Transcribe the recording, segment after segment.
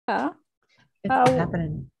It's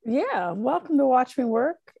happening. Yeah, welcome to Watch Me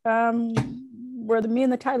Work. Where the me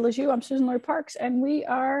and the title is you. I'm Susan Lori Parks, and we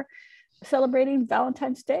are celebrating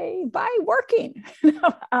Valentine's Day by working,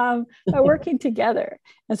 by working together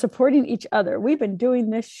and supporting each other. We've been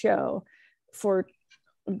doing this show for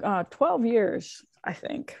 12 years, I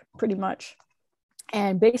think, pretty much.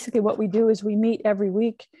 And basically, what we do is we meet every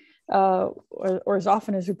week, or as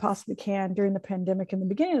often as we possibly can. During the pandemic, in the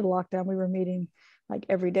beginning of the lockdown, we were meeting like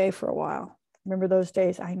every day for a while. Remember those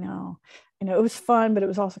days? I know it was fun, but it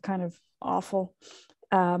was also kind of awful.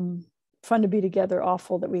 Fun to be together,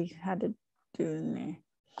 awful that we had to do.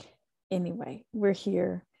 Anyway, we're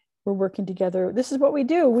here. We're working together. This is what we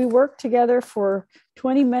do. We work together for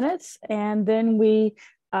 20 minutes, and then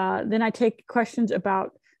I take questions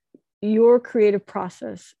about your creative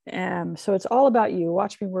process. So it's all about you.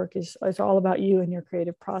 Watch Me Work is all about you and your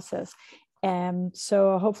creative process. And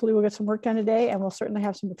so hopefully we'll get some work done today, and we'll certainly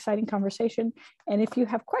have some exciting conversation. And if you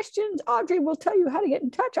have questions, Audrey will tell you how to get in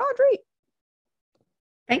touch. Audrey.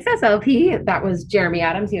 Thanks, SLP. That was Jeremy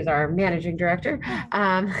Adams. He is our managing director.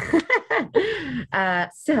 Um,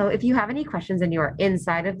 so, if you have any questions and you're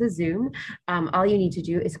inside of the Zoom, all you need to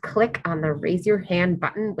do is click on the raise your hand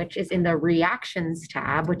button, which is in the reactions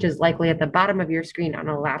tab, which is likely at the bottom of your screen on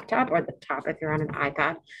a laptop or the top if you're on an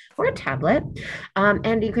iPad or a tablet.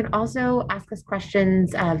 And you can also ask us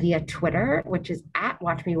questions via Twitter, which is at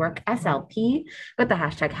Watch Me Work SLP with the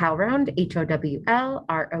hashtag HowlRound,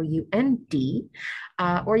 HOWLROUND.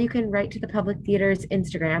 Or you can write to the Public Theater's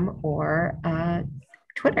Instagram or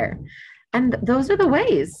Twitter. And those are the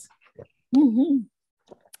ways. Mm-hmm.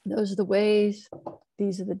 Those are the ways.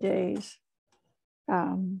 These are the days.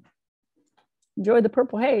 Enjoy the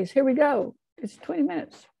purple haze. Here we go. It's 20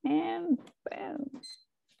 minutes. And bam.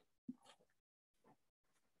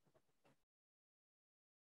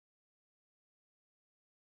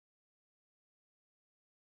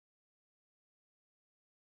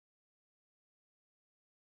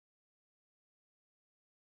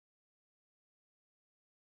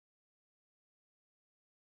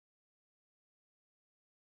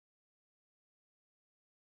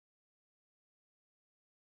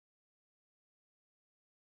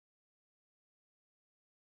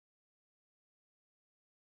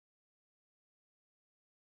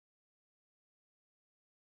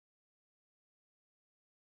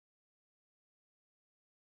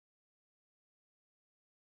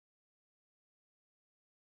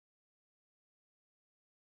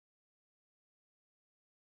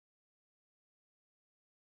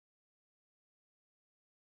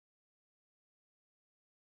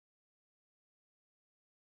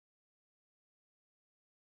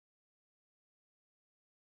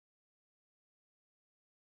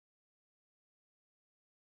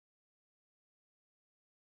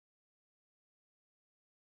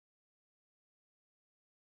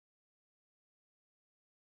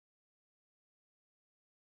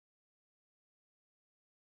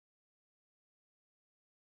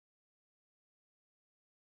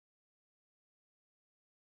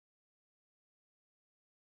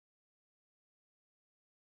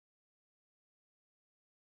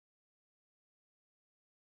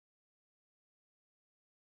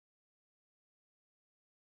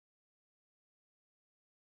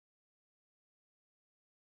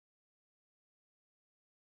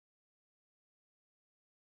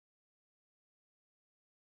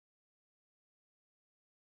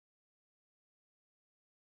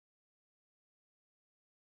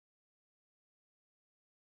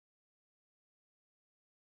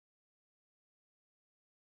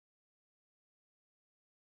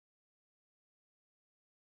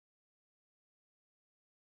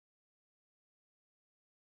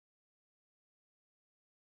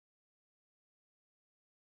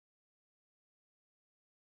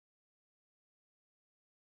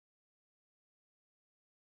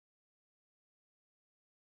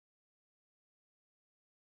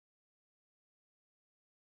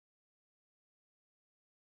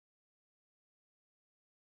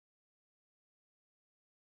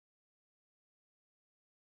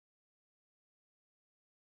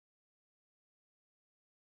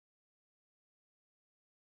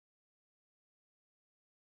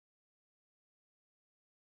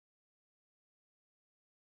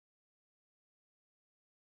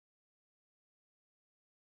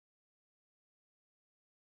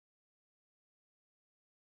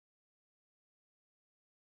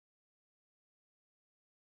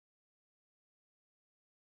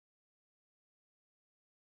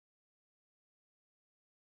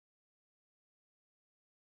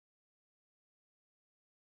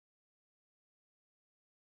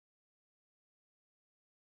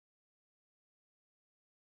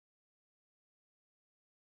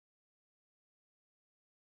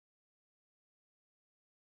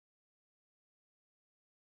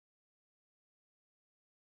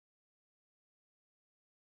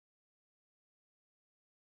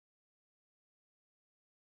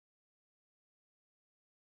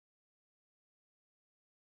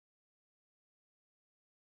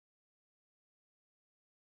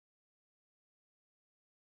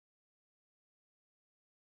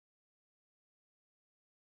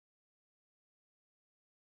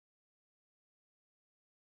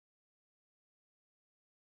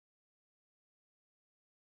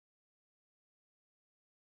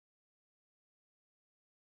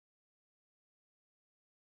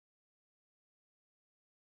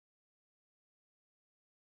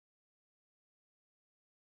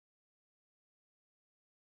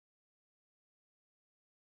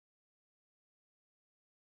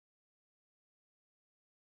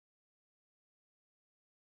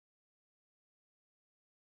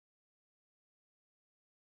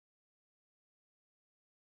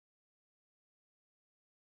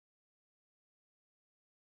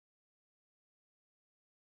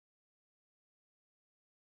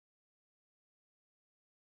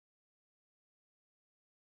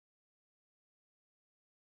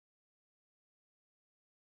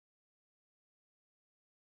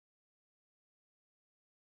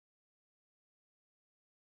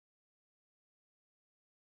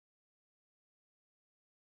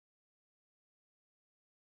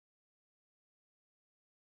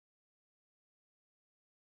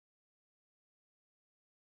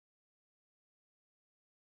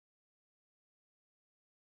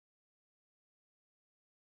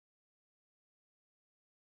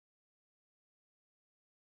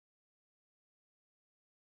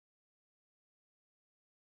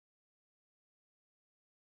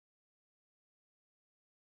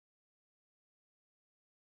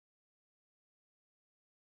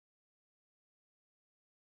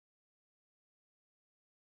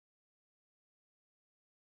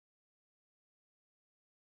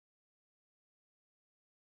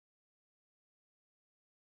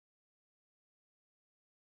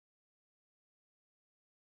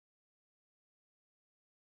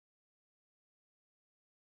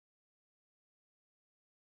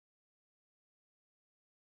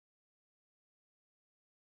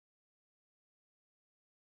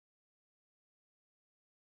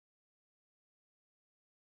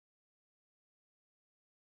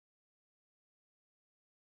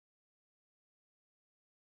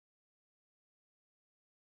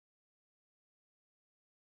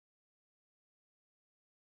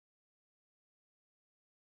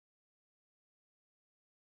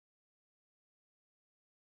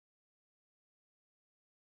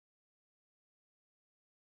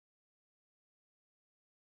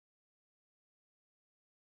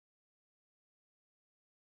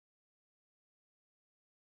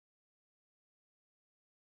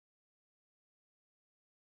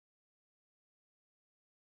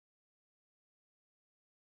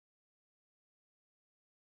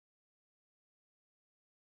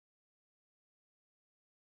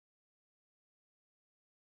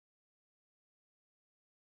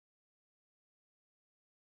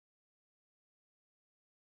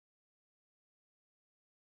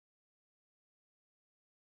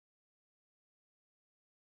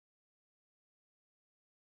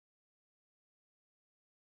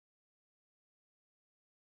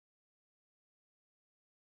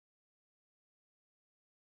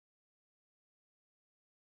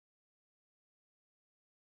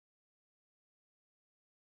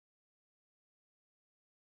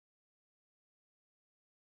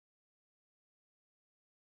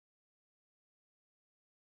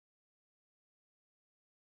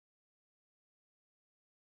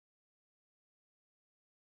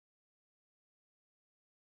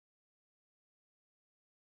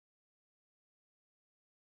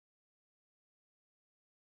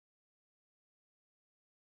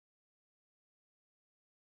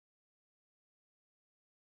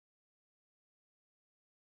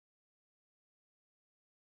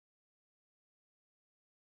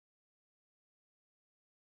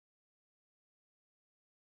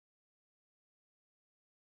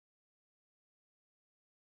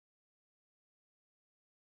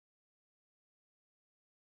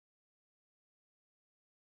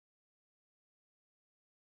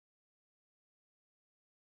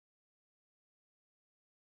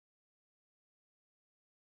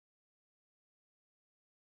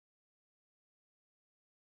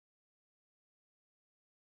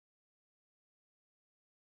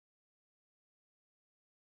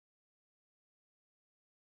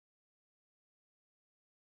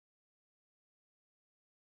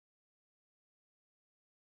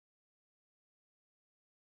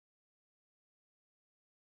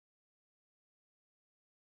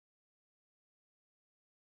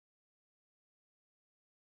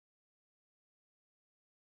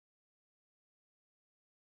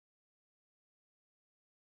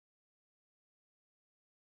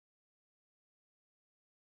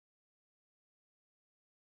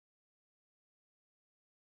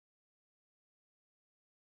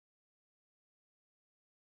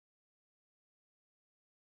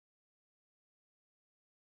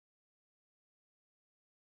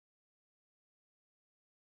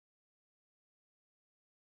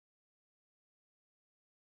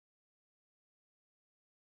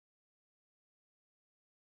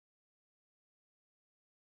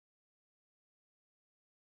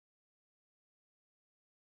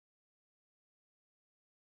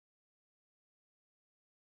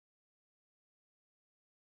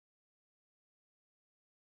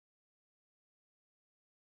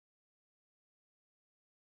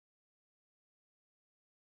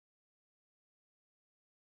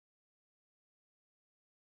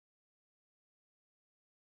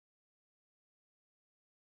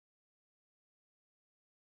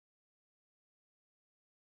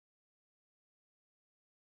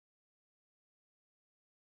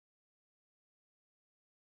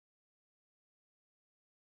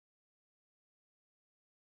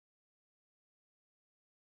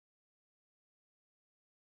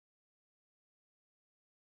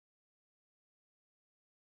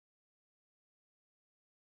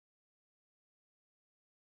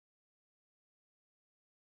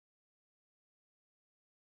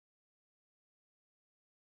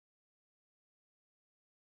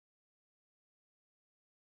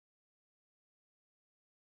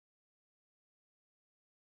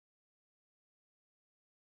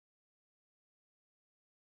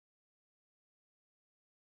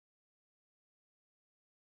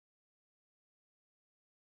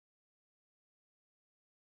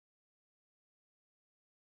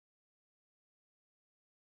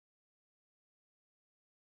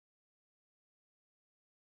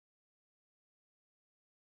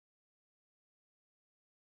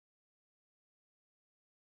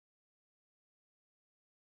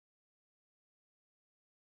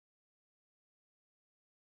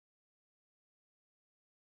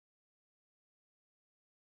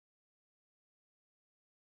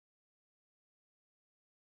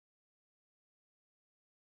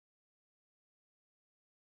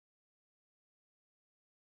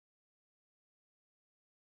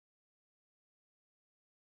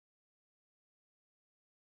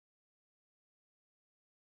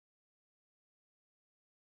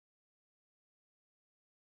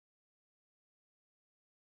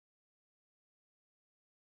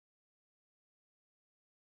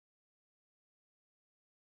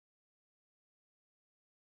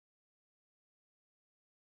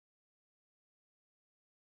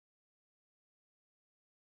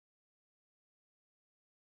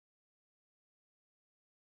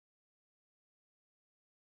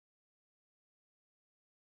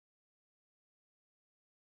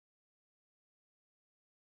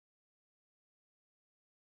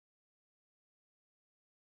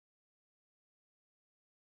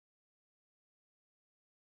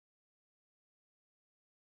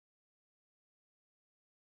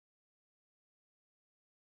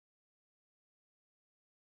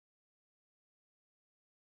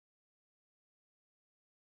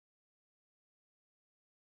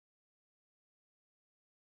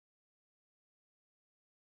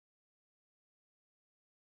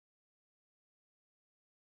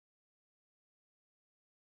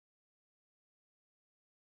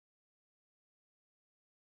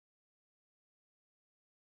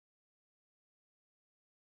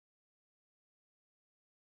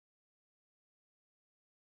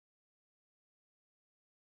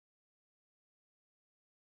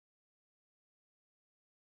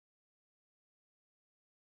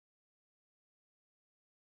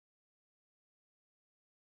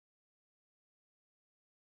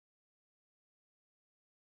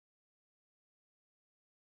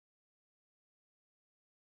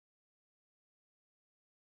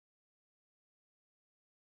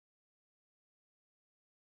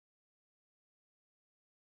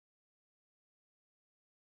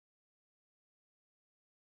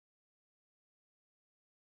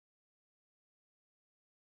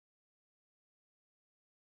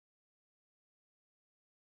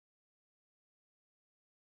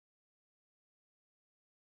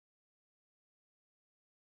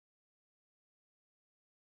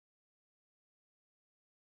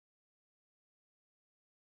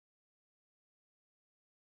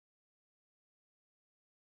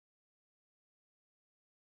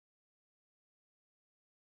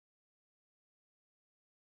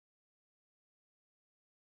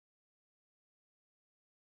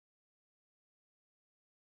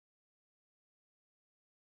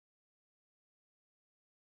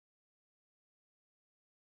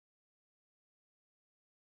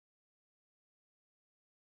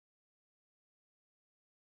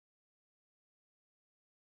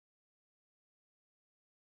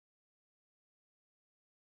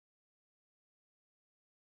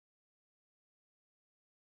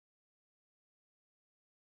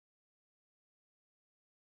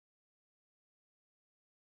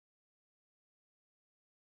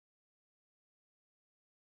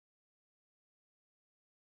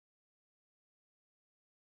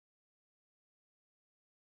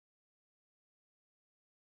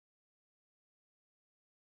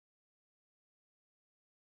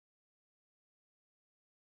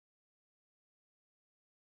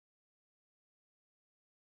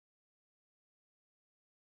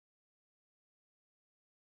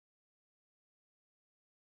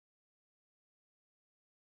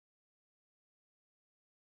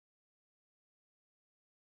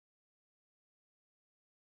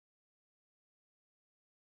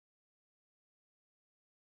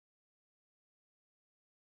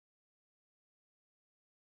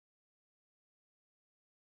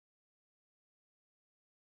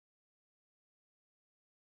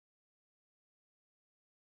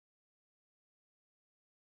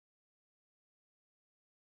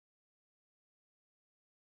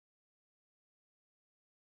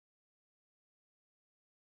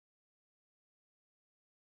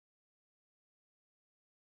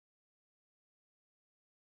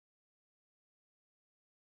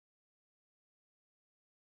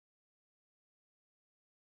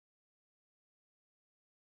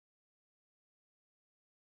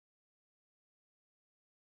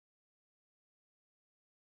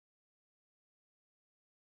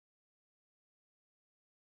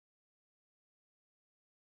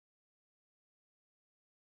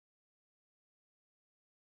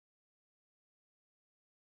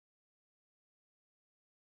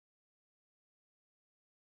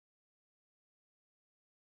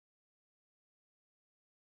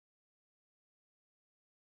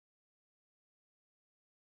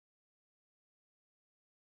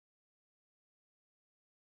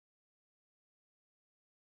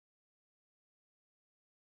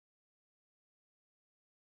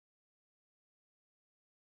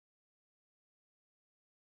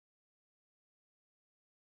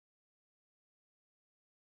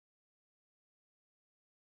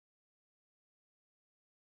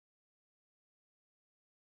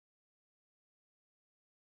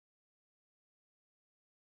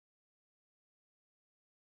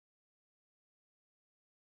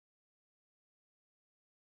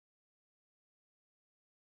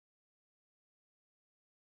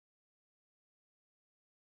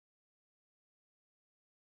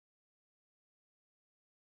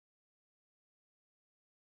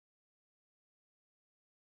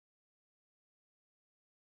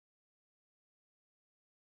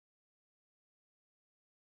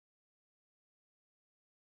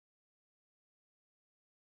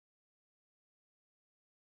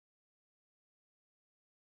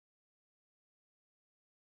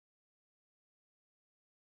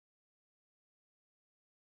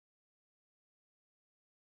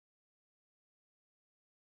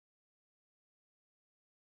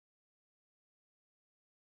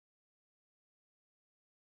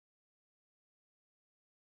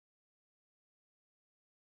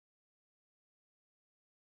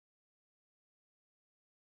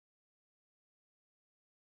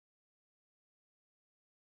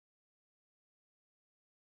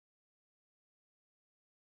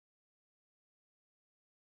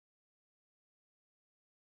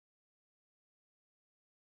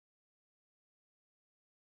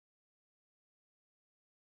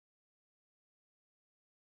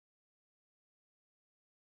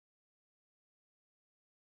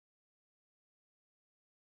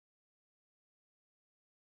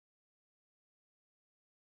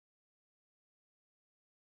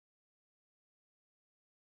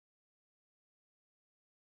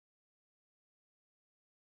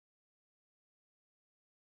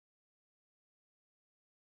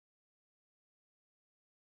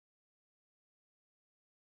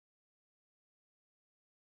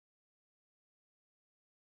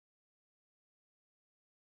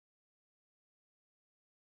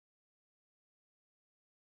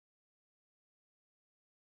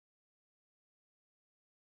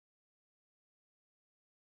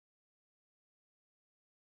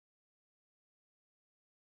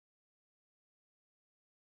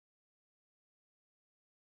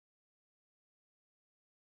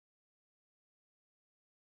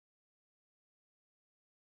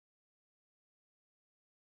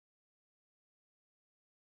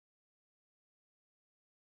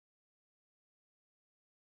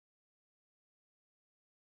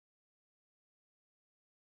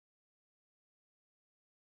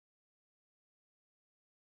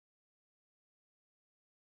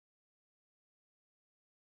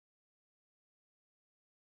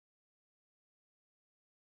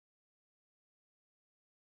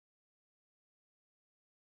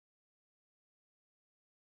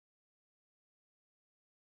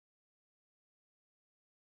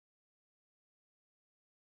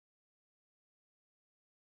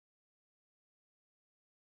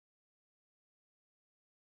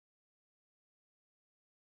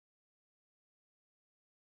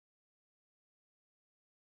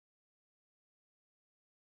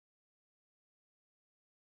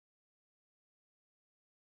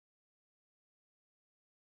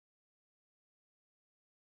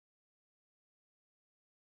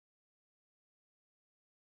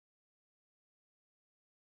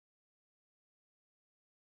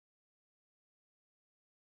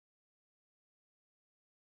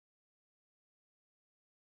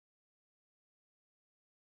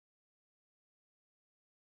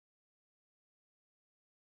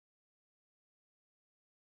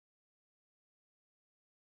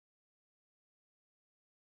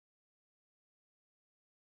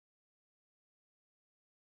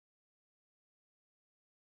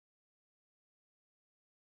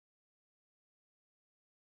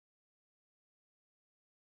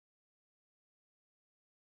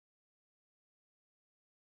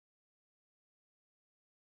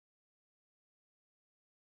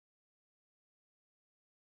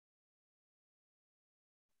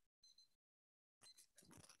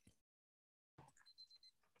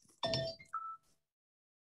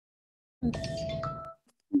 Hello,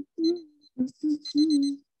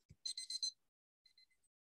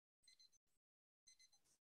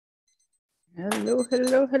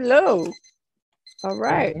 hello, hello. All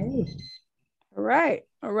right. Okay. All right.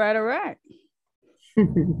 All right. All right. It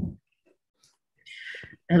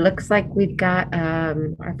looks like we've got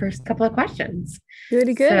our first couple of questions.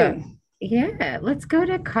 Goody, So, goody. yeah, let's go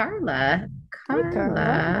to Carla. Hi, Carla.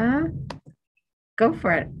 Carla, go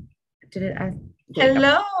for it. Did it? There you go.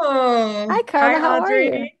 Hello. Hi, Carla. Hi, How are you?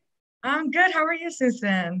 Audrey. I'm good. How are you,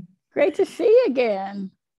 Susan? Great to see you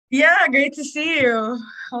again. Yeah, great to see you.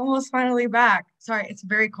 Almost finally back. Sorry, it's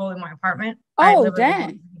very cold in my apartment. I Oh, live in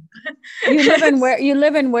dang. You live in where? You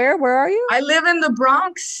live in where? Where are you? I live in the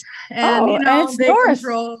Bronx, and Oh, and it's north.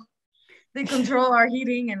 They control our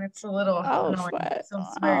heating, and it's a little Oh, annoying. sweat. So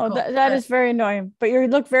it's very Oh, cold. that is very annoying. But you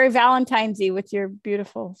look very Valentine's-y with your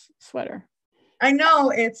beautiful sweater. I know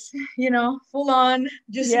it's full on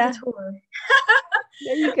Juicy Yeah. Couture.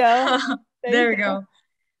 There you go. There we go.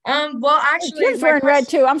 Well, actually, Jim's wearing red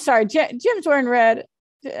too. I'm sorry, Jim's wearing red.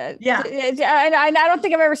 Yeah. I don't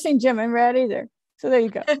think I've ever seen Jim in red either. So there you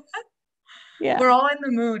go. Yeah, we're all in the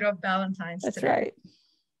mood of Valentine's that's today. right.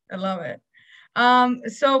 I love it.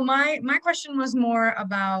 So my question was more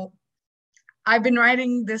about, I've been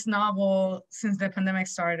writing this novel since the pandemic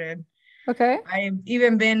started. Okay. I've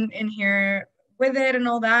even been in here with it and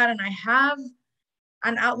all that, and I have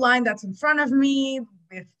an outline that's in front of me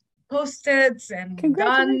with post-its and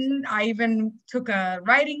done. I even took a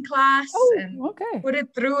writing class and put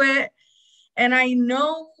it through it. And I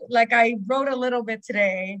know, like, I wrote a little bit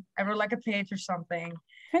today. I wrote like a page or something.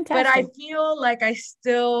 Fantastic. But I feel like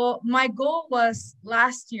my goal was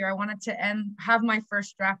last year, I wanted to have my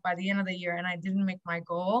first draft by the end of the year, and I didn't make my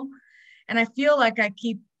goal. And I feel like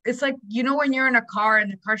it's like, when you're in a car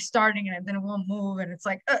and the car's starting and then it won't move, and it's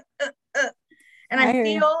like, and I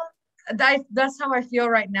feel that's how I feel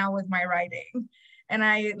right now with my writing. And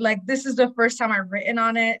this is the first time I've written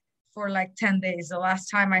on it for like 10 days. The last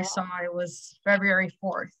time I saw it was February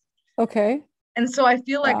 4th. Okay. And so I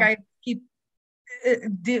feel like I keep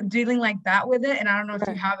dealing like that with it. And I don't know if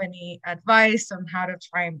you have any advice on how to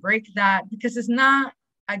try and break that, because it's not,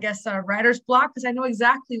 I guess, a writer's block, because I know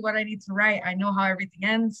exactly what I need to write. I know how everything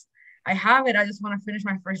ends. I have it. I just want to finish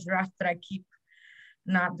my first draft, but I keep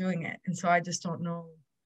not doing it. And so I just don't know.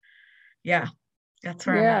 Yeah, that's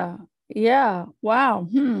where I'm at. Yeah. Wow.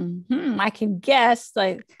 I can guess,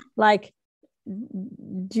 like,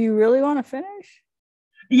 do you really want to finish?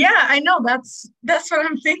 Yeah, I know. That's what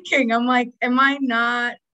I'm thinking. I'm like, am I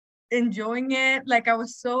not enjoying it? Like, I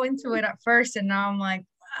was so into it at first, and now I'm like,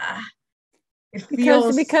 it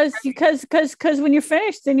feels because when you're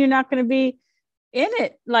finished, then you're not going to be in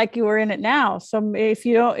it like you were in it now. So if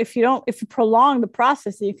you prolong the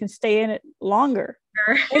process, you can stay in it longer.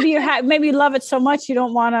 Maybe you love it so much you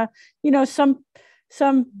don't want to,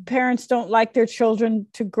 some parents don't like their children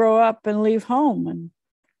to grow up and leave home, and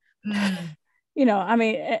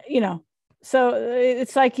so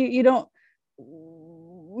it's like you don't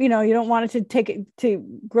want it to take it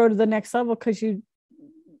to grow to the next level, because you'd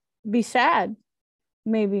be sad.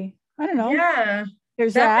 Maybe, I don't know. Yeah,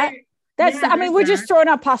 there's that. We're just throwing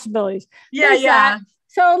out possibilities. Yeah.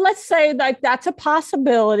 So let's say, like, that's a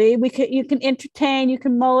possibility. You can entertain, you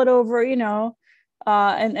can mull it over,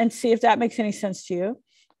 and see if that makes any sense to you.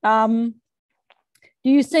 Do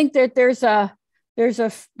you think that there's a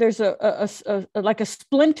like a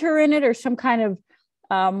splinter in it, or some kind of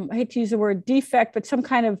I hate to use the word defect, but some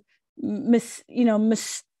kind of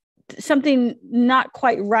something not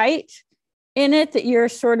quite right in it that you're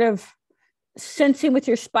sort of sensing with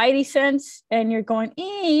your spidey sense, and you're going,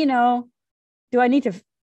 do I need to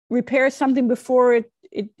repair something before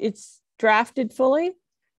it's drafted fully?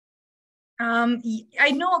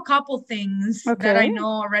 I know a couple things that I know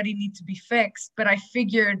already need to be fixed, but I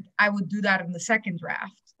figured I would do that in the second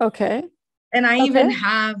draft. Okay. And I even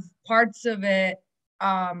have parts of it,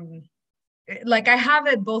 like I have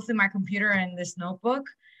it both in my computer and this notebook,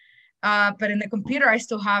 but in the computer I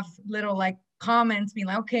still have little like comments being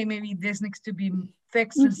like, okay, maybe this needs to be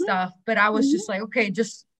fixed and stuff. But I was just like, okay,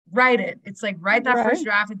 just write it. It's like, write that first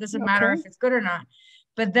draft. It doesn't matter if it's good or not.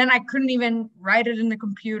 But then I couldn't even write it in the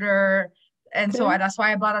computer. And so that's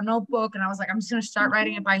why I bought a notebook, and I was like, I'm just going to start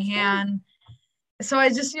writing it by hand. So I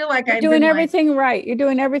just feel like you're doing everything right. You're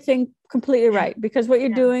doing everything completely right, because what you're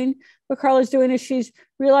doing, what Carla's doing, is she's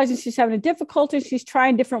realizing she's having a difficulty. She's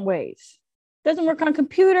trying different ways. Doesn't work on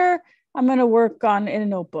computer, I'm going to work on in a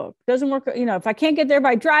notebook. Doesn't work, if I can't get there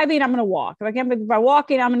by driving, I'm going to walk. If I can't get there by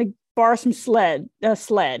walking, I'm going to borrow some sled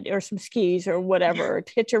or some skis or whatever, or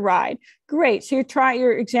hitch a ride. Great. So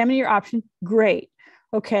you're examining your option. Great.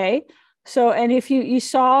 Okay. So, and if you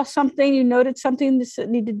saw something, you noted something that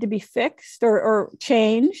needed to be fixed or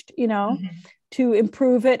changed, Mhm. to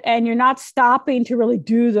improve it, and you're not stopping to really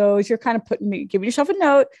do those, you're kind of giving yourself a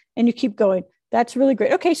note and you keep going. That's really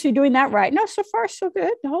great. Okay, so you're doing that right. No, so far so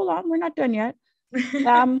good. Hold on, we're not done yet. We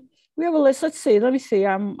have a list. Let's see. Let me see.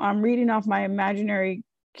 I'm reading off my imaginary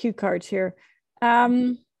cue cards here.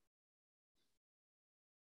 Let's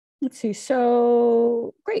see.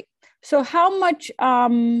 So great. So how much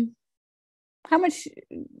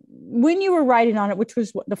when you were writing on it, which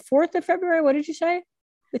was what, the 4th of February? What did you say?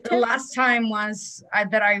 The The 10th? last time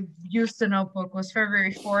that I used the notebook was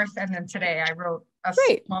February 4th, and then today I wrote a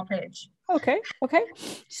Great. small page. Okay.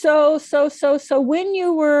 So when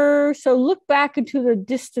you were, so look back into the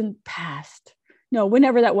distant past. No,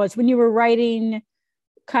 whenever that was, when you were writing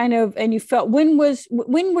kind of, and you felt, when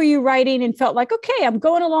were you writing and felt like, okay, I'm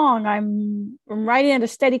going along. I'm writing at a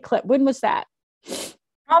steady clip. When was that?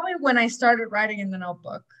 Probably when I started writing in the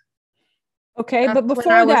notebook. Okay. That's But when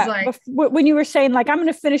before I was that, like, when you were saying like, I'm going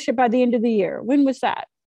to finish it by the end of the year, when was that?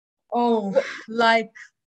 oh, like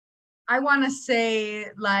I want to say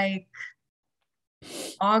like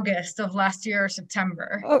August of last year or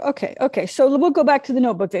September. Oh, okay. So we'll go back to the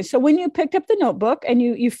notebook then. So when you picked up the notebook and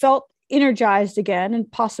you felt energized again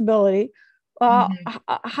and possibility,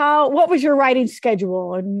 Mhm. what was your writing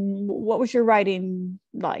schedule and what was your writing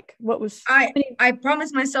like? I I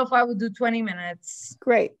promised myself I would do 20 minutes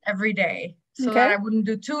Great. every day so that Okay. I wouldn't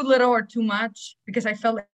do too little or too much, because I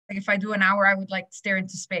felt like if I do an hour, I would like stare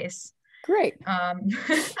into space. Great. Um,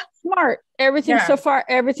 Smart. Everything yeah. so far,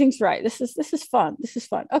 everything's right. This is fun. This is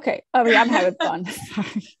fun. Okay. I mean, I'm having fun.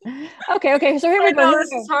 Okay. So here we I go. know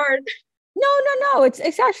this is hard. No.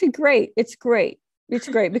 It's actually great. It's great. It's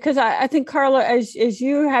great because I think Carla, as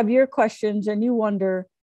you have your questions and you wonder,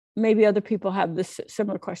 maybe other people have this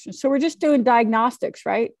similar questions. So we're just doing diagnostics,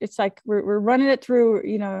 right? It's like we're running it through.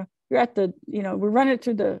 You're at the, we're running it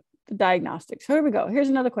through the diagnostics. So here we go. Here's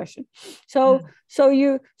another question. So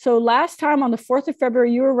so last time on the 4th of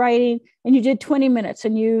February, you were writing and you did 20 minutes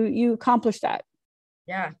and you accomplished that.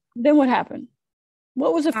 Yeah. Then what happened?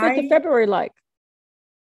 What was the 5th of February like?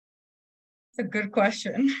 It's a good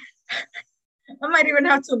question. I might even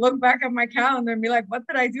have to look back at my calendar and be like, what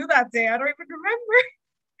did I do that day? I don't even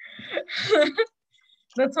remember.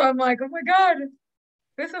 That's why I'm like, oh my God,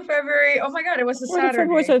 5th of February. Oh my God, it was a Saturday.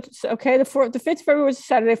 The 5th of February was a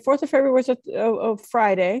Saturday. 4th of February was a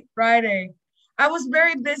Friday. Friday. I was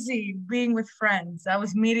very busy being with friends. I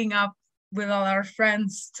was meeting up with all our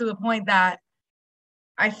friends to the point that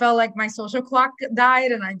I felt like my social clock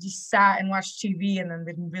died and I just sat and watched TV and then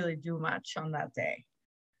didn't really do much on that day.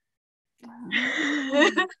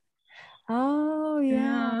 Oh,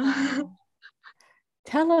 yeah. Yeah.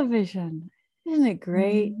 Television. Isn't it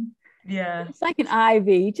great? Yeah. It's like an IV.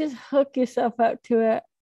 You just hook yourself up to it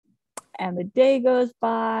and the day goes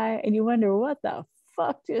by and you wonder what the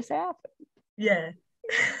fuck just happened. Yeah.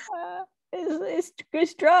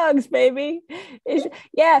 It's drugs, baby.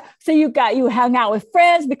 So you hung out with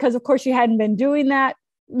friends because of course you hadn't been doing that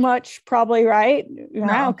much, probably, right?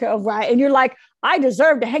 No. Okay, right. And you're like, I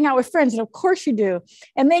deserve to hang out with friends. And of course you do.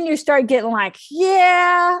 And then you start getting like,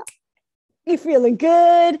 yeah, you're feeling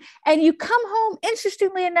good. And you come home,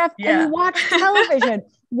 interestingly enough, and you watch television.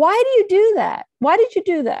 Why do you do that? Why did you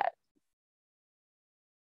do that?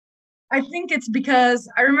 I think it's because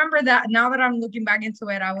I remember that now that I'm looking back into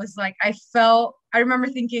it, I was like, I remember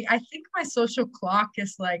thinking, I think my social clock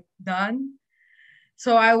is like done.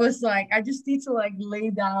 So I was like, I just need to like lay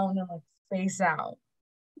down and like space out.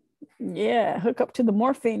 Yeah, hook up to the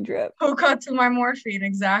morphine drip. Hook up to my morphine,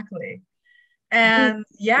 exactly. And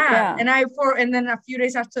and then a few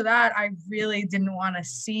days after that, I really didn't want to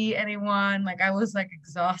see anyone. Like I was like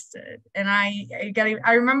exhausted. And I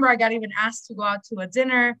remember I got even asked to go out to a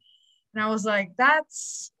dinner. And I was like,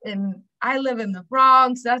 I live in the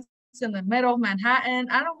Bronx. That's in the middle of Manhattan.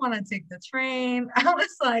 I don't want to take the train. I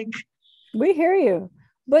was like, we hear you.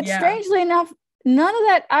 But strangely enough, none of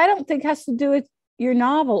that, I don't think, has to do with your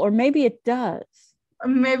novel, or maybe it does.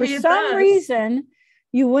 Maybe for some reason,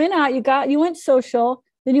 you went out, you went social,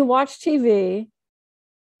 then you watched TV,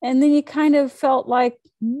 and then you kind of felt like,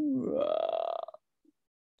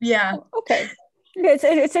 yeah. Okay.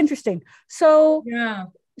 It's interesting. So,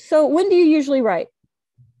 So when do you usually write?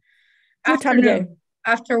 Afternoon.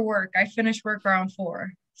 After work. I finish work around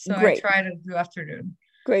 4. So I try to do afternoon.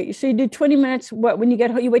 Great. So you do 20 minutes. What, when you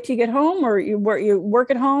get home, you wait till you get home, or you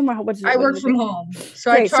work at home, or what's it? I work from home.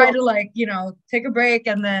 So I try to like, take a break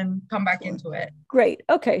and then come back into it. Great.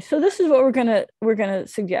 Okay. So this is what we're gonna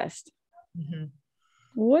suggest. Mm-hmm.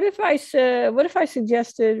 What if I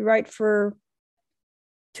suggested write for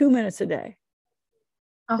 2 minutes a day.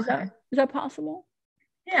 Okay. Is that possible?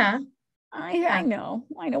 Yeah. I know.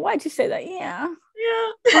 Why'd you say that? Yeah.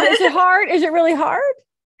 Yeah. Is it hard? Is it really hard?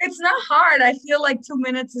 It's not hard. I feel like 2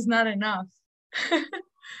 minutes is not enough.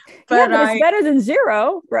 But it's better than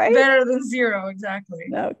zero, right? Better than zero, exactly.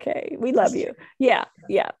 Okay, we love you. Yeah.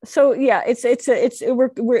 So yeah,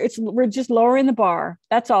 we're just lowering the bar.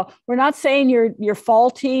 That's all. We're not saying you're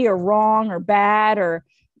faulty or wrong or bad or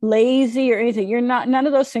lazy or anything. You're not. None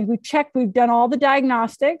of those things. We've checked. We've done all the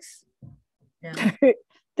diagnostics. Yeah.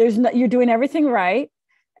 You're doing everything right,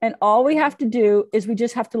 and all we have to do is we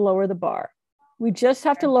just have to lower the bar. We just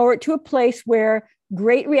have to lower it to a place where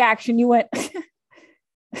great reaction. You went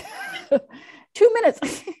 2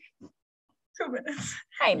 minutes. 2 minutes.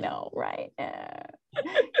 I know, right?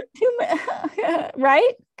 2 minutes,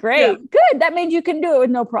 right? Great, yeah. Good. That means you can do it with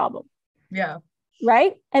no problem. Yeah.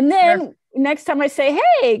 Right. And then next time I say,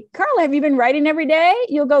 "Hey, Carla, have you been writing every day?"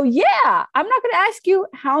 You'll go, "Yeah." I'm not going to ask you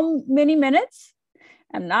how many minutes.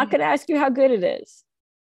 I'm not going to ask you how good it is.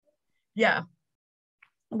 Yeah.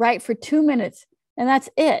 Right, for 2 minutes, and that's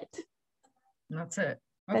it. That's it.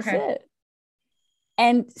 Okay. That's it.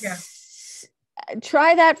 And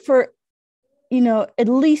try that for, at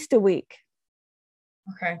least a week.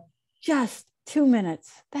 Okay. Just 2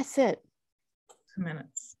 minutes. That's it. 2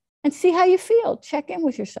 minutes. And see how you feel. Check in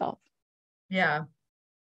with yourself. Yeah.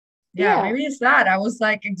 Maybe it's that. I was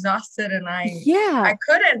like exhausted and I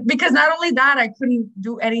couldn't, because not only that, I couldn't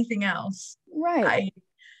do anything else. Right.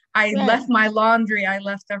 I left my laundry. I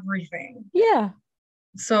left everything. Yeah.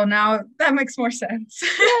 So now that makes more sense.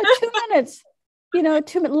 2 minutes. 2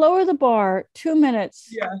 minutes. Lower the bar. 2 minutes.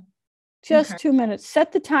 Yeah. Just 2 minutes.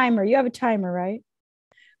 Set the timer. You have a timer, right?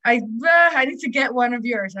 I need to get one of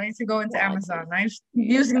yours. I need to go into Amazon. I'm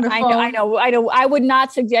using the phone. I know. I would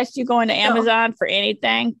not suggest you going to Amazon for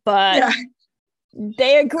anything, but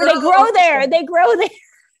they grow there. They grow there.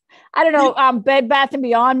 I don't know. Bed Bath and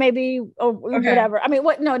Beyond, maybe, or whatever. I mean,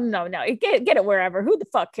 what? No. Get it wherever. Who the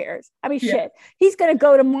fuck cares? I mean, shit. He's gonna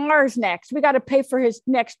go to Mars next. We got to pay for his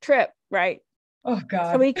next trip, right? Oh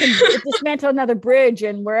God. So we can dismantle another bridge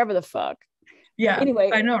and wherever the fuck. Yeah. Anyway,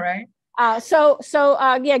 I know, right? So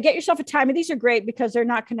get yourself a timer. These are great because they're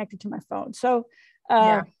not connected to my phone. So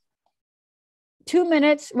 2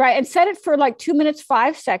 minutes, right? And set it for like 2 minutes,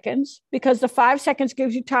 5 seconds, because the 5 seconds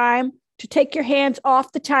gives you time to take your hands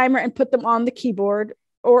off the timer and put them on the keyboard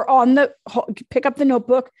or pick up the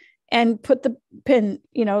notebook and put the pin,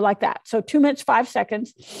 like that. So 2 minutes, 5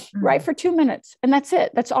 seconds, write for 2 minutes. And that's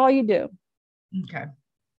it. That's all you do. Okay.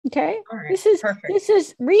 All right. This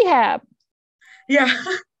is rehab. Yeah.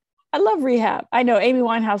 I love rehab. I know Amy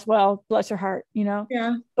Winehouse well, bless her heart,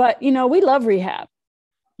 Yeah. But, we love rehab.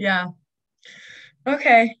 Yeah.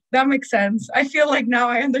 Okay. That makes sense. I feel like now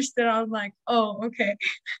I understood. I'm like, oh, okay.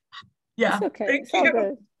 Yeah. It's okay. It's all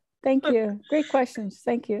good. Thank you. Great questions.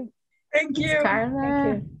 Thank you. Thank you. Thanks,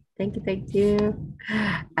 Carla. Thank you.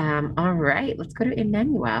 All right. Let's go to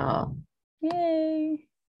Emmanuel. Yay.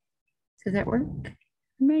 Does that work?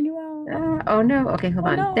 Emmanuel. Oh, no. Okay, hold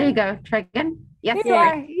on. No. There you go. Try again. Yes. Here you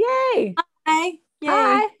are. Yay. Hi. Yay.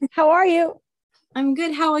 Hi. How are you? I'm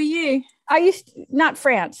good. How are you? Are you not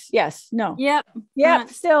France? Yes. No. Yep.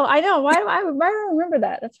 Still, I know. Why do I remember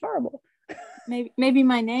that? That's horrible. Maybe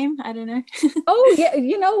my name. I don't know. Oh yeah.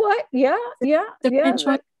 You know what? Yeah. The French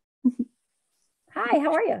one. Hi.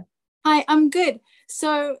 How are you? Hi. I'm good.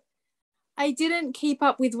 So I didn't keep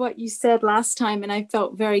up with what you said last time, and I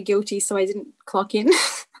felt very guilty, so I didn't clock in.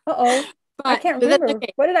 Uh-oh. I can't remember.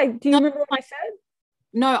 Okay. What did I? Do you remember what I said?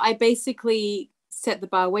 No, I basically set the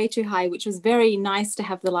bar way too high, which was very nice to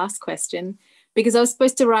have the last question, because I was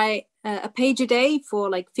supposed to write a page a day for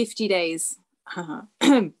like 50 days.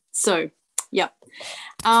 So, yeah.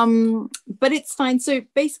 But it's fine. So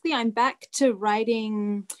basically, I'm back to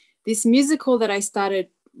writing this musical that I started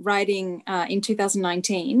writing in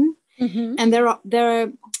 2019. Mm-hmm. And there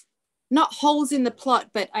are not holes in the plot,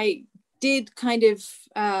 but I did kind of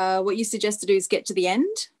what you suggested is get to the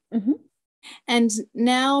end. Mm-hmm. And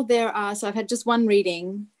now so I've had just one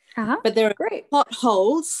reading, but there are plot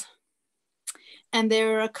holes, and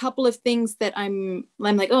there are a couple of things that I'm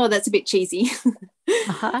like, oh, that's a bit cheesy.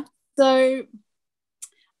 So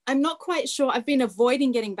I'm not quite sure. I've been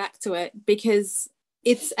avoiding getting back to it because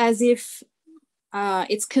it's as if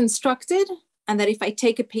it's constructed, and that if I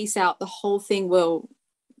take a piece out, the whole thing will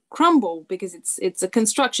crumble because it's a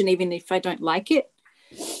construction, even if I don't like it.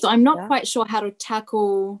 So I'm not quite sure how to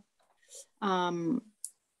tackle. I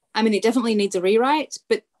mean, it definitely needs a rewrite,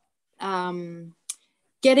 but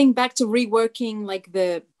getting back to reworking like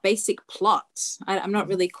the basic plot, I'm not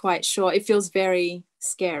really quite sure. It feels very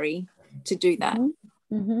scary to do that.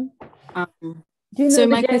 Mm-hmm. Do you know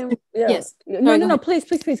my question? Yeah. Yes. No. Please.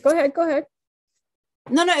 Go ahead.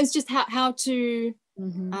 No. It's just how to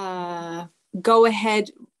go ahead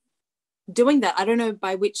doing that. I don't know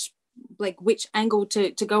by which angle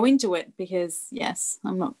to go into it, because yes,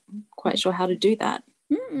 I'm not quite sure how to do that.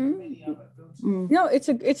 No, it's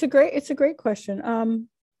a great question.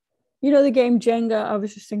 The game Jenga. I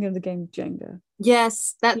was just thinking of the game Jenga.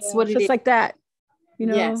 Yes, that's what it is. Just like that.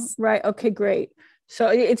 Yes. Right. Okay, great. So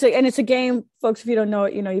it's a game, folks. If you don't know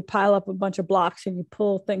it, you pile up a bunch of blocks and you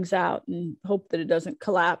pull things out and hope that it doesn't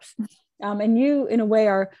collapse. And you, in a way,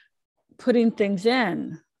 are putting things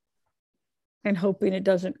in and hoping it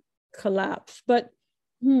doesn't collapse. But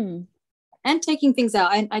and taking things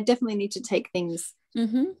out. I definitely need to take things.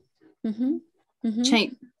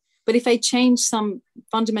 Change. But if I change some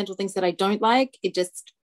fundamental things that I don't like, it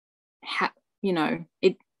just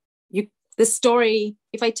the story,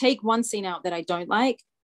 if I take one scene out that I don't like,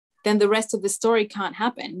 then the rest of the story can't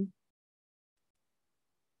happen.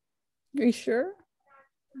 Are you sure?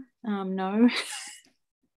 No.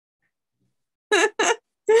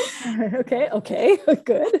 Okay,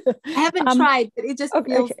 good. I haven't tried, but it just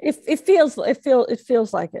feels. It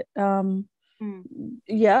feels like it.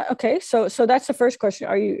 Yeah. Okay. So that's the first question.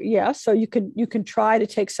 Are you? Yeah. So you can try to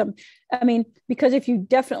take some. I mean, because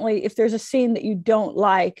if there's a scene that you don't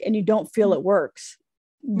like and you don't feel it works,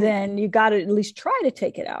 then you got to at least try to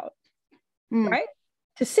take it out, right?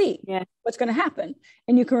 To see what's going to happen,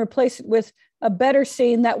 and you can replace it with a better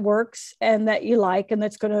scene that works and that you like and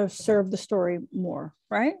that's going to serve the story more,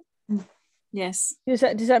 right? Yes. Does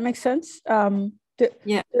that make sense?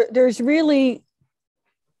 There's really,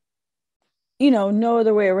 no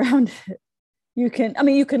other way around it. You can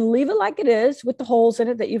leave it like it is with the holes in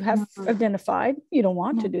it that you have identified. You don't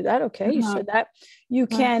want to do that. Okay. You said that. You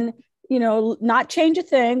can, not change a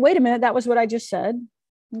thing. Wait a minute. That was what I just said.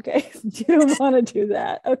 Okay. You don't want to do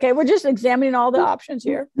that. Okay. We're just examining all the options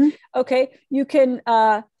here. Okay. You can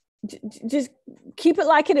just keep it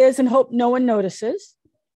like it is and hope no one notices.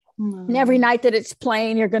 And every night that it's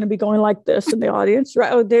playing, you're going to be going like this in the audience,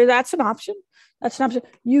 right? Oh, that's an option.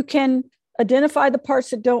 You can identify the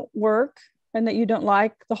parts that don't work and that you don't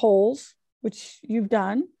like, the holes, which you've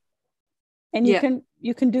done, and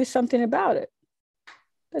you can do something about it.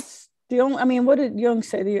 That's the only. What did Jung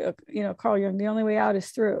say? Carl Jung. The only way out is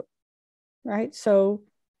through, right? So,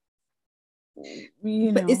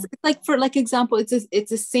 But it's like, for example,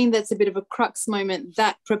 it's a scene that's a bit of a crux moment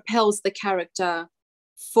that propels the character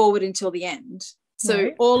forward until the end.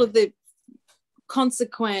 So all of the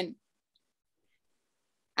consequent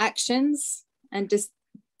actions and just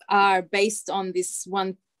are based on this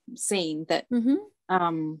one scene that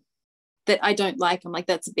that I don't like. I'm like,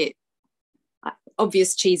 that's a bit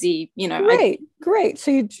obvious, cheesy, Great.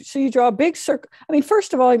 So you draw a big circle.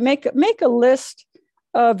 First of all, make a list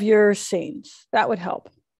of your scenes. That would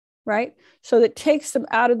help, right? So that takes them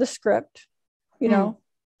out of the script,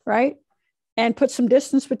 right? And put some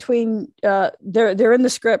distance between they're in the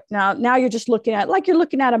script now. Now you're just looking at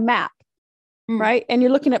a map, right? And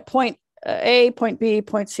you're looking at point A, point B,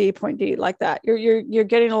 point C, point D, like that. You're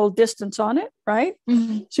getting a little distance on it, right?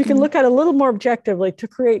 So you can look at it a little more objectively to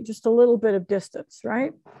create just a little bit of distance,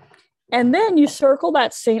 right? And then you circle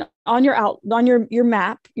that scene on your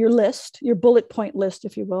map, your list, your bullet point list,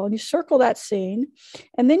 if you will, and you circle that scene,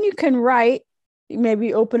 and then you can write.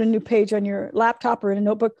 Maybe open a new page on your laptop or in a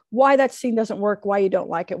notebook, why that scene doesn't work, why you don't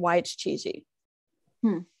like it, why it's cheesy.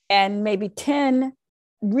 And maybe 10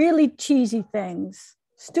 really cheesy things,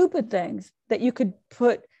 stupid things that you could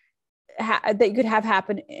that you could have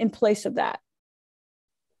happen in place of that.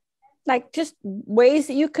 Like just ways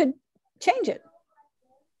that you could change it.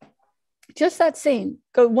 Just that scene.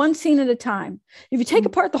 Go one scene at a time. If you take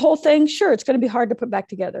apart the whole thing, sure, it's going to be hard to put back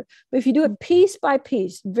together. But if you do it piece by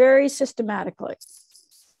piece, very systematically,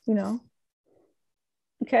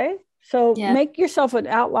 okay? So make yourself an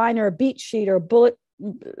outline or a beat sheet or a bullet,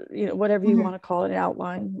 whatever you want to call it, an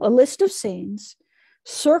outline, a list of scenes,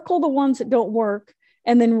 circle the ones that don't work,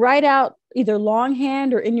 and then write out either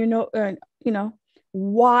longhand or in your note,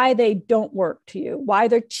 why they don't work to you, why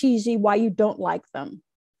they're cheesy, why you don't like them.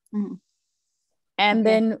 And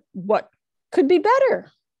then what could be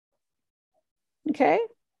better? Okay.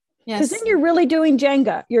 Because then you're really doing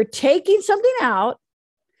Jenga. You're taking something out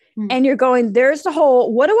and you're going, there's the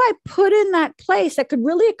hole. What do I put in that place that could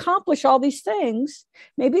really accomplish all these things?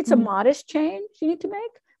 Maybe it's a modest change you need to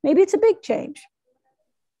make. Maybe it's a big change.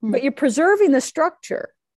 But you're preserving the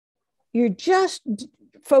structure. You're just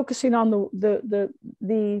focusing on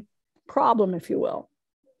the problem, if you will.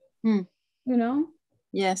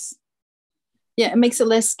 Yes. Yeah, it makes it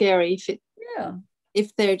less scary if it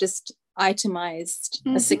if they're just itemized,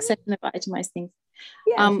 a succession of itemized things.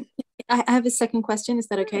 Yes. I have a second question. Is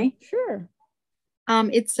that okay? Sure.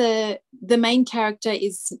 It's the main character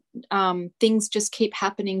is things just keep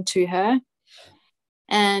happening to her,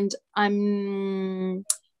 and I'm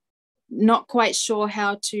not quite sure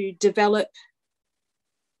how to develop,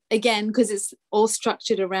 again, because it's all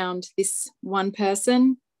structured around this one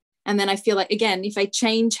person. And then I feel like, again, if I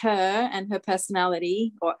change her and her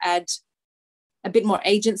personality or add a bit more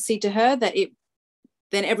agency to her, then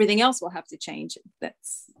everything else will have to change.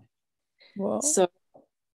 That's so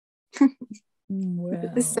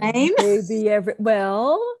well, the same. Maybe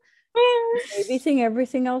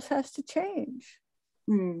everything else has to change.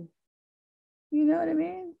 You know what I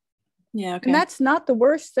mean? Yeah. Okay. And that's not the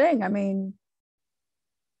worst thing. I mean,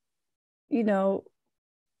 you know,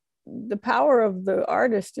 the power of the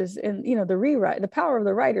artist is in, you know, the rewrite, the power of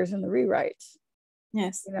the writers in the rewrites.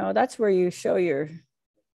 Yes. You know, that's where you show your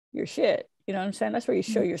shit. You know what I'm saying? That's where you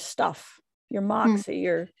show your stuff, your moxie,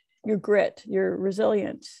 your grit, your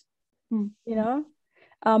resilience, you know?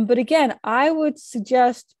 But again, I would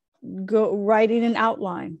suggest writing an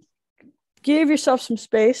outline. Give yourself some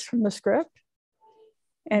space from the script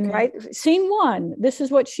and write scene 1. This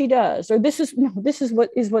is what she does, or this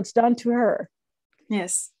is what's done to her.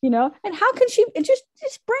 Yes. You know, and how can she, it just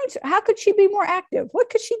brainstorm, how could she be more active? What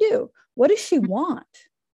could she do? What does she want?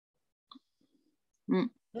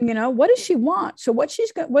 You know, what does she want? So what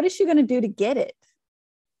is she going to do to get it?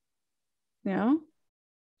 You know?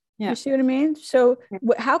 Yeah. You see what I mean? So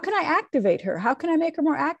how can I activate her? How can I make her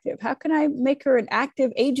more active? How can I make her an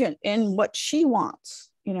active agent in what she wants?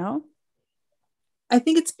 You know? I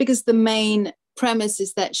think it's because the main premise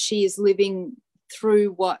is that she is living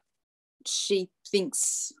through what she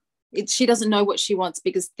thinks. She doesn't know what she wants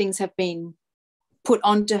because things have been put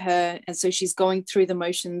onto her. And so she's going through the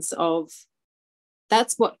motions of,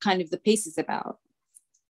 that's what kind of the piece is about.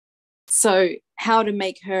 So how to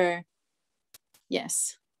make her,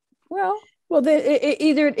 yes. Well,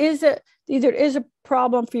 either it is a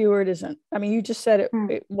problem for you or it isn't. I mean, you just said it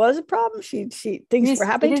was a problem. Things were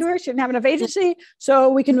happening to her. She didn't have enough agency, so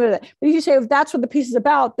we can do that. But if you say if that's what the piece is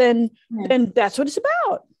about, then that's what it's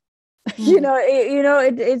about. You know,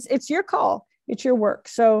 it's your call. It's your work.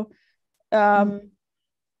 So,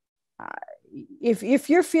 if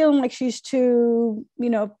you're feeling like she's too, you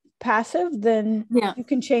know, passive, then you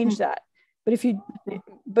can change that. But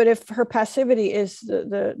if her passivity is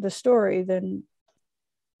the story, then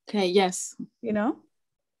yes, you know,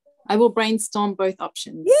 I will brainstorm both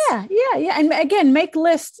options. Yeah. And again, make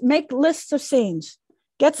lists of scenes.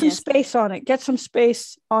 Get some space on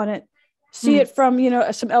it. See it from, you know,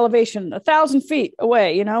 some elevation, 1,000 feet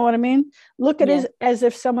away. You know what I mean? Look at it as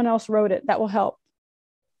if someone else wrote it. That will help.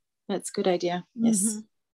 That's a good idea. Yes.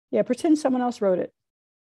 Yeah. Pretend someone else wrote it.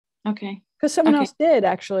 Okay. Because someone else did,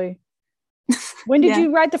 actually. When did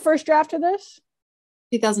you write the first draft of this?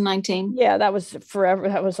 2019. Yeah, that was forever.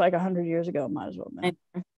 That was like 100 years ago. Might as well.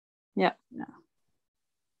 Yeah.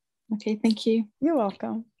 Okay. Thank you. You're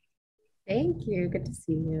welcome. Thank you. Good to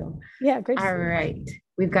see you. Yeah, great. All right.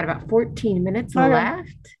 We've got about 14 minutes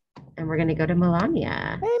left, and we're going to go to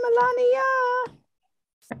Melania. Hey, Melania.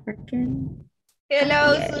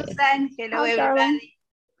 Hello, Suzan. Hello, everybody. Darling.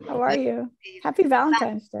 How are you? Happy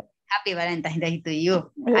Valentine's Day. Happy Valentine's Day to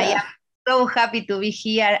you. Yeah. I am so happy to be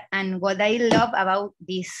here. And what I love about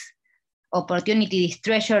this opportunity, this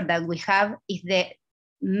treasure that we have, is the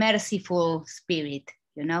merciful spirit,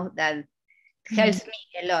 you know, that helps me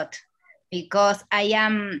a lot. Because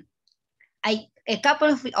a couple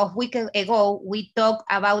of weeks ago, we talked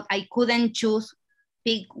about I couldn't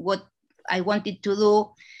pick what I wanted to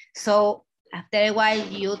do. So after a while,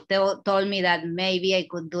 you told me that maybe I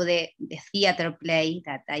could do the theater play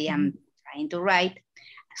that I am trying to write.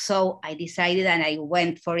 So I decided and I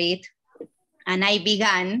went for it. And I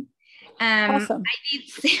began. Awesome. I did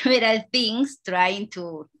several things trying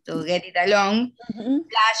to get it along.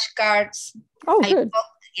 Flashcards. Oh, good.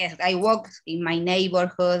 I walked in my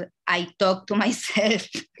neighborhood. I talked to myself.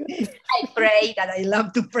 I prayed, and I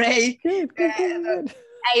love to pray. Good. I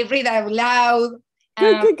read out loud.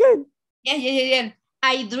 Good. Yeah.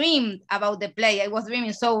 I dreamed about the play. I was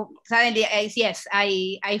dreaming. So suddenly, I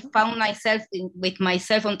found myself with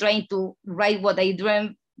myself on trying to write what I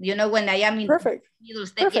dreamed, you know, when I am in the middle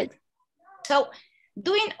stage. Perfect. So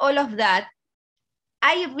doing all of that,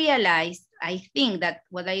 I think that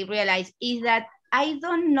what I realized is that I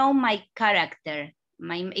don't know my character.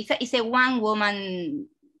 It's a one-woman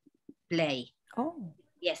play. Oh.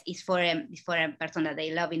 Yes, it's for a person that I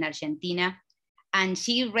love in Argentina. And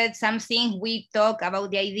she read something, we talk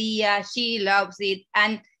about the idea, she loves it.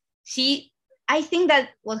 And I think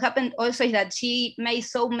that what happened also is that she made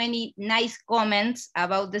so many nice comments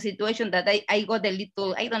about the situation that I got a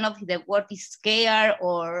little, I don't know if the word is scared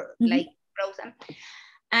or like frozen.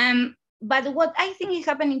 But what I think is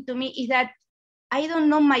happening to me is that I don't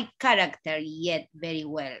know my character yet very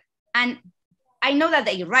well. And I know that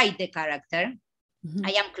I write the character,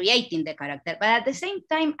 I am creating the character, but at the same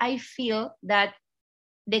time, I feel that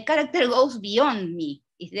the character goes beyond me.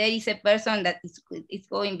 If there is a person that is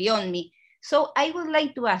going beyond me. So I would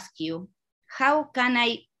like to ask you, how can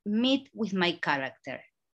I meet with my character?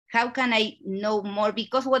 How can I know more?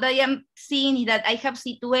 Because what I am seeing is that I have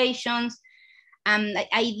situations and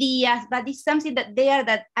ideas, but it's something that there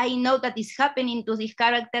that I know that is happening to this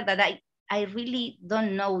character that I really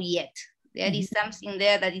don't know yet. There is something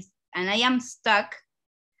there that is, and I am stuck,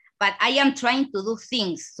 but I am trying to do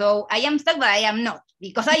things. So I am stuck, but I am not,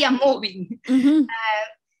 because I am moving.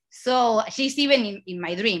 So she's even in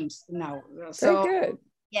my dreams now. So very good.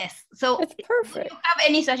 yes. So It's perfect. do you have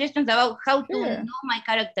any suggestions about how to know my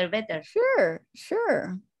character better?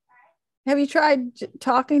 Sure. Have you tried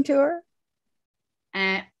talking to her?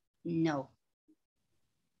 No.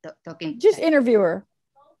 Talking. Just interview her.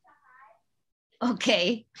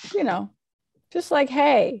 Okay. You know, just like,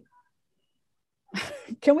 hey,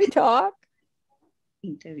 can we talk?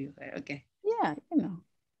 Interview her. Okay. Yeah, you know,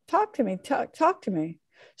 talk to me. Talk to me.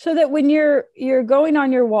 So that when you're going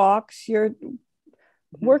on your walks, you're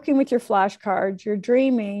working with your flashcards, you're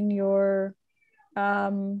dreaming, you're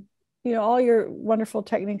you know, all your wonderful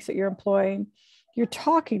techniques that you're employing, you're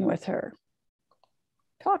talking with her.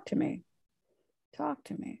 Talk to me.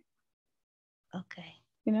 Okay.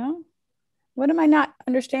 You know, what am I not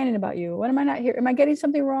understanding about you? What am I not here? Am I getting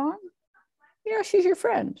something wrong? You know, she's your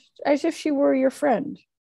friend, as if she were your friend.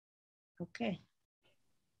 Okay.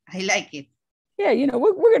 I like it. Yeah, you know,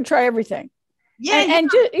 we're going to try everything. Yeah.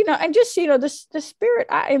 And just, you know, the spirit,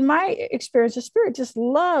 in my experience, the spirit just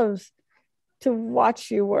loves to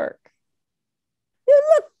watch you work. You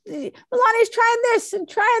look, Melania's trying this and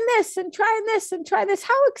trying this and trying this and trying this.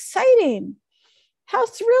 How exciting. How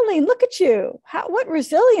thrilling. Look at you. What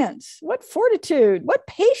resilience, what fortitude, what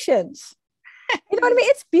patience. You know what I mean?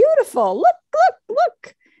 It's beautiful.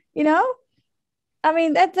 Look, you know, I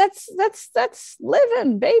mean, that's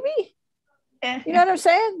living, baby. You know what I'm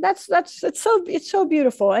saying? It's so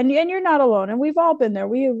beautiful. And you're not alone. And we've all been there.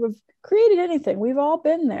 We have created anything. We've all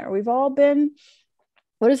been there. We've all been,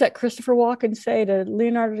 what does that Christopher Walken say to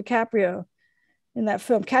Leonardo DiCaprio in that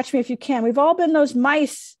film, Catch Me If You Can? We've all been those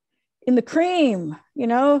mice in the cream, you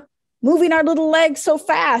know, moving our little legs so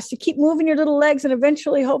fast. You keep moving your little legs and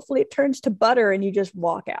eventually, hopefully it turns to butter and you just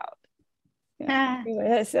walk out. You know?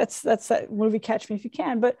 Anyway, that's that movie, Catch Me If You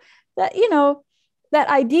Can. But that, you know, that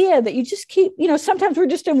idea that you just keep, you know, sometimes we're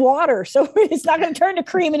just in water, so it's not going to turn to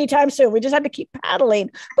cream anytime soon. We just have to keep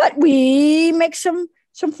paddling, but we make some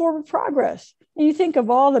forward progress. And you think of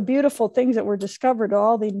all the beautiful things that were discovered,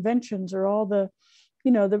 all the inventions or all the,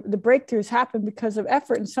 you know, the breakthroughs happen because of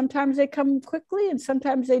effort. And sometimes they come quickly and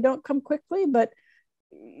sometimes they don't come quickly, but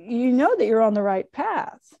you know that you're on the right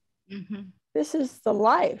path. This is the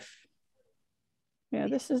life. You know,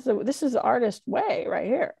 this is the artist way right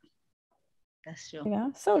here. That's true. Yeah.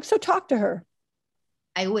 So talk to her.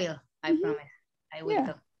 I will. I promise. I will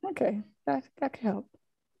talk. Okay. That could help.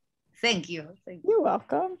 Thank you. You're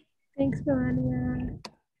welcome. Thanks, Melania.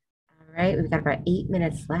 All right, we've got about 8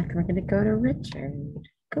 minutes left. We're going to go to Richard.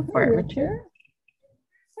 Go for it, Richard.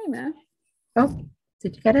 Hey, man. Oh,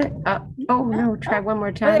 did you get it? Oh no, try one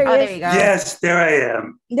more time. There There you go. Yes, there I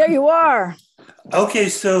am. There you are. Okay,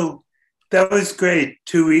 so that was great.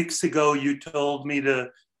 2 weeks ago, you told me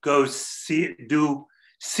to go do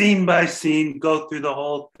scene by scene, go through the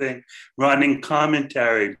whole thing, running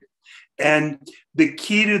commentary. And the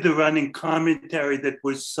key to the running commentary that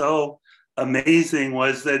was so amazing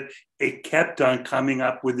was that it kept on coming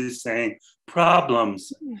up with the same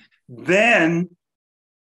problems. Then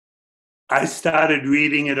I started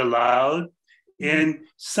reading it aloud, and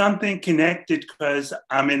something connected because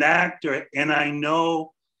I'm an actor and I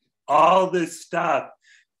know all this stuff.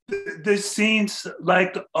 The scene's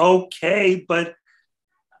like okay, but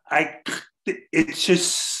it's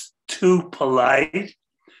just too polite.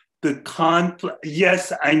 The conflict,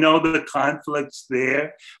 yes, I know the conflict's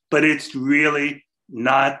there, but it's really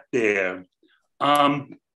not there.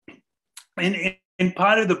 And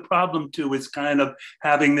part of the problem too is kind of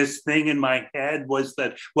having this thing in my head was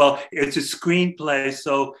that, well, it's a screenplay,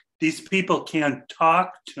 so these people can't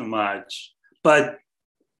talk too much, but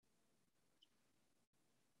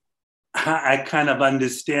I kind of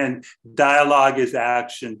understand dialogue is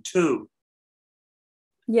action too.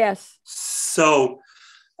 Yes. So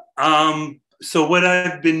so what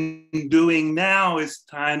I've been doing now is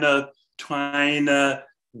kind of trying to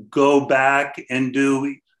go back and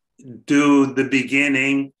do the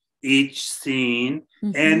beginning, each scene.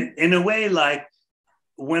 And in a way, like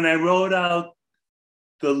when I wrote out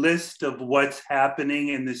the list of what's happening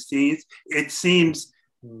in the scenes, it seems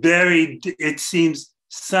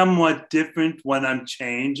somewhat different when I'm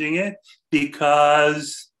changing it,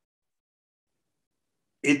 because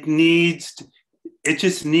it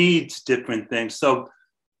just needs different things. So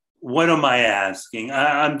what am I asking?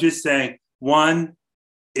 I'm just saying, one,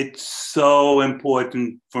 it's so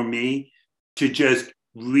important for me to just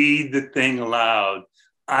read the thing aloud.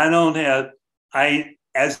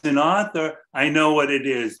 As an author, I know what it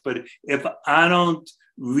is, but if I don't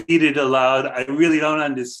read it aloud, I really don't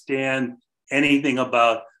understand anything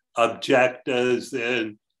about objectives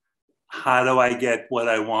and how do I get what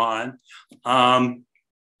I want.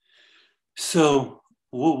 So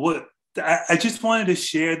I just wanted to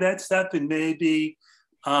share that stuff, and maybe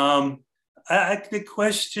the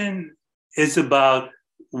question is about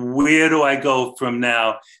where do I go from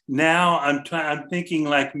now? Now I'm thinking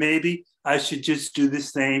like maybe I should just do the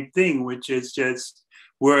same thing, which is just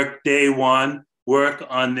work day one, work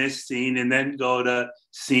on this scene, and then go to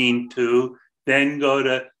scene 2, then go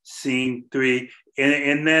to scene 3,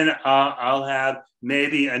 and then I'll have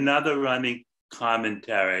maybe another running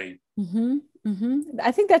commentary.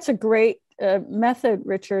 I think that's a great method,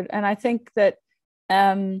 Richard. And I think that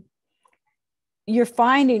you're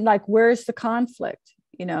finding like, where's the conflict,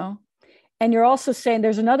 you know? And you're also saying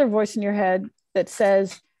there's another voice in your head that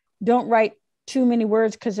says, don't write too many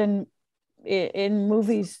words, because in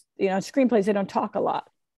movies, you know, screenplays, they don't talk a lot,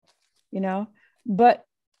 you know? But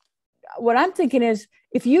what I'm thinking is,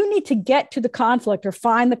 if you need to get to the conflict or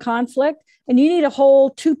find the conflict, and you need a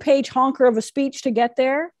whole 2-page honker of a speech to get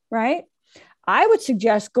there, right? I would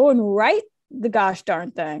suggest go and write the gosh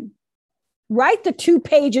darn thing. Write the 2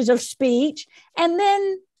 pages of speech and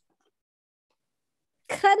then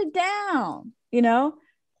cut it down, you know?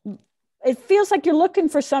 It feels like you're looking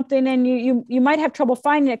for something, and you might have trouble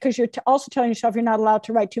finding it because you're also telling yourself you're not allowed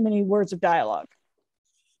to write too many words of dialogue.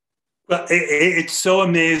 Well, it's so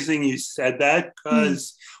amazing you said that,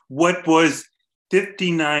 because what was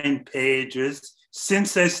 59 pages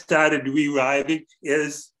since I started rewriting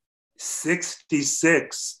is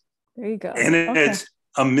 66. There you go. And it's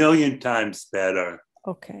a million times better.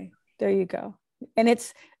 Okay, there you go. And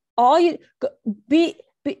it's all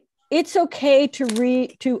it's okay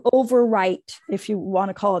to overwrite, if you want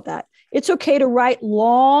to call it that. It's okay to write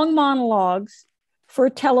long monologues for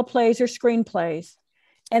teleplays or screenplays.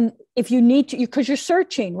 And if you need to, because you're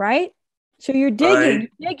searching, right? So you're digging,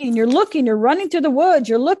 you're looking, you're running through the woods,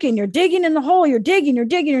 you're looking, you're digging in the hole, you're digging. You're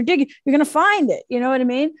going to find it. You know what I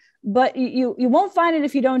mean? But you won't find it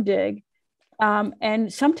if you don't dig.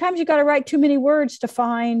 And sometimes you got to write too many words to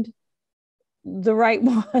find the right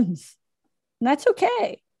ones. And that's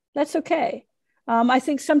okay. That's okay. I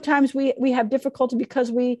think sometimes we have difficulty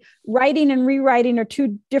because writing and rewriting are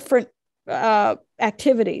 2 different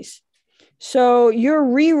activities. So you're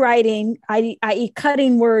rewriting, i.e.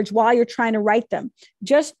 cutting words while you're trying to write them.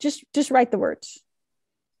 Just write the words.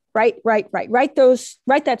 Write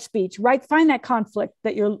that speech, find that conflict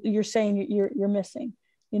that you're saying you're missing,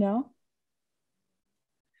 you know?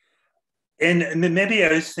 And maybe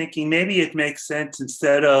I was thinking, maybe it makes sense,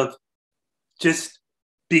 instead of just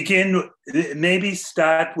maybe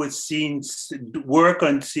start with work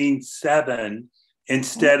on scene 7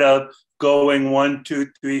 instead of going 1, 2,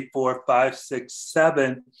 3, 4, 5, 6,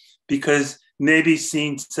 7, because maybe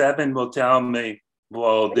scene 7 will tell me,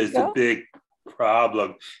 well, there's a big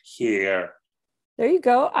problem here. There you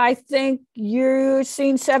go. I think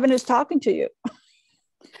scene 7 is talking to you,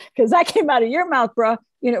 because that came out of your mouth, bro.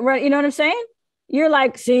 You know what I'm saying? You're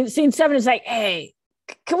like, scene 7 is like, hey,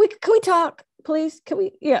 can we talk, please? Can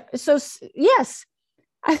we? Yeah. So yes,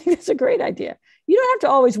 I think that's a great idea. You don't have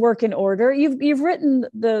to always work in order. You've written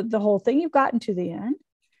the whole thing. You've gotten to the end.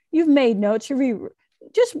 You've made notes.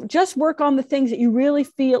 Just work on the things that you really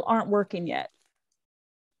feel aren't working yet.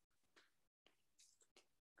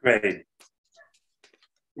 Great.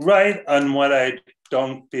 Write on what I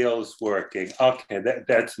don't feel is working. Okay,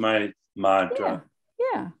 that's my mantra.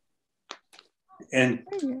 Yeah. And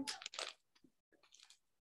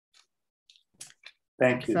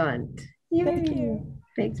thank you. Excellent. Thank you.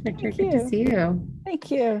 Thanks, Richard. Good to see you.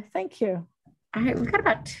 Thank you. All right, we've got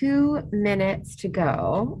about 2 minutes to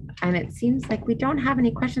go, and it seems like we don't have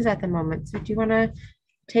any questions at the moment. So do you want to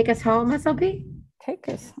take us home, SLP? Take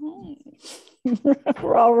us home.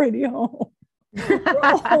 We're already home. We're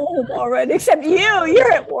all home already, except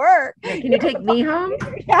you're at work. Can you take me home?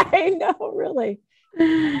 I know, really.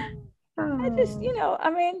 I just, Oh.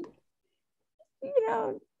 I mean,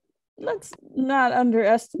 let's not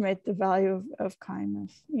underestimate the value of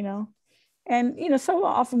kindness, And, so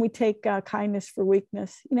often we take kindness for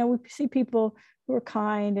weakness. We see people who are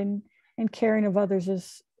kind and caring of others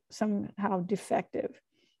as somehow defective.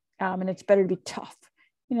 And it's better to be tough,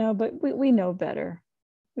 but we know better.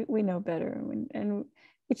 We know better. And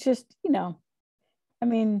it's just, I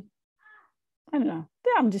mean, I don't know.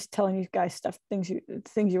 I'm just telling you guys things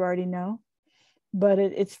you already know, but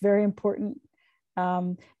it's very important.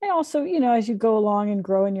 And also, as you go along and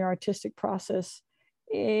grow in your artistic process,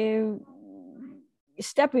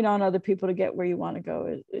 stepping on other people to get where you want to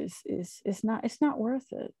go is not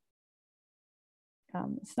worth it.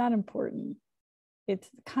 It's not important.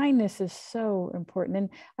 Kindness is so important. And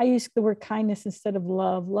I use the word kindness instead of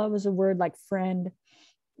love. Love is a word like friend.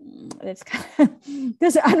 It's kind of,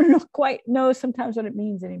 because I don't quite know sometimes what it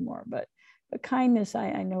means anymore, but kindness,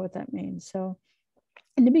 I know what that means. So,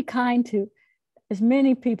 and to be kind to as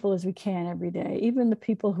many people as we can every day, even the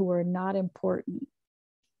people who are not important.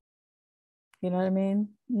 You know what I mean?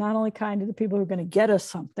 Not only kind to the people who are going to get us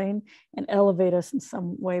something and elevate us in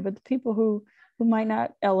some way, but the people who might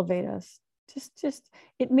not elevate us. Just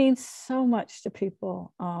it means so much to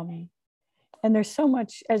people. And there's so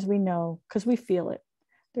much, as we know, because we feel it.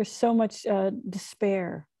 There's so much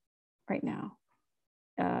despair right now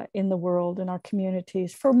in the world, in our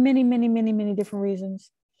communities, for many, many, many, many different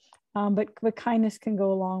reasons. But kindness can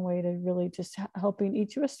go a long way to really just helping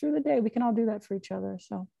each of us through the day. We can all do that for each other.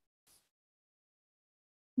 So,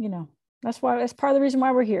 that's part of the reason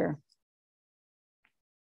why we're here.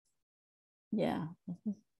 Yeah.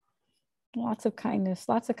 Lots of kindness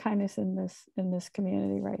in this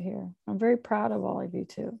community right here. I'm very proud of all of you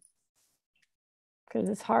too, because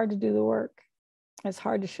it's hard to do the work. It's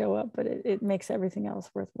hard to show up, but it makes everything else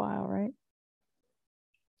worthwhile, right?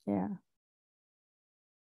 Yeah.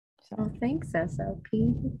 So Thanks,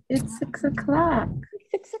 SLP. It's 6 o'clock.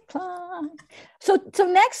 6 o'clock. So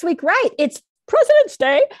next week, right? It's President's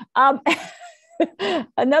Day.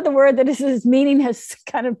 Another word that its meaning has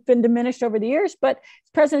kind of been diminished over the years, but it's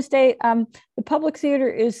President's Day. The public theater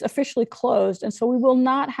is officially closed, and so we will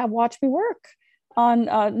not have Watch Me Work on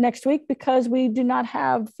next week because we do not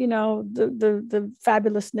have, the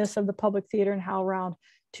fabulousness of the public theater and HowlRound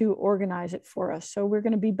to organize it for us. So we're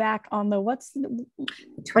going to be back on the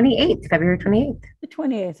 28th, February 28th. The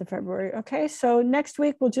 28th of February. Okay, so next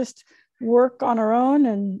week we'll just work on our own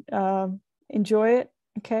and enjoy it.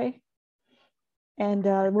 Okay. And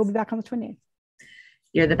we'll be back on the 28th.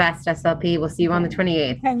 You're the best, SLP. We'll see you on the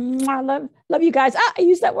 28th. And I love you guys. I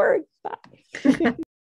used that word. Bye.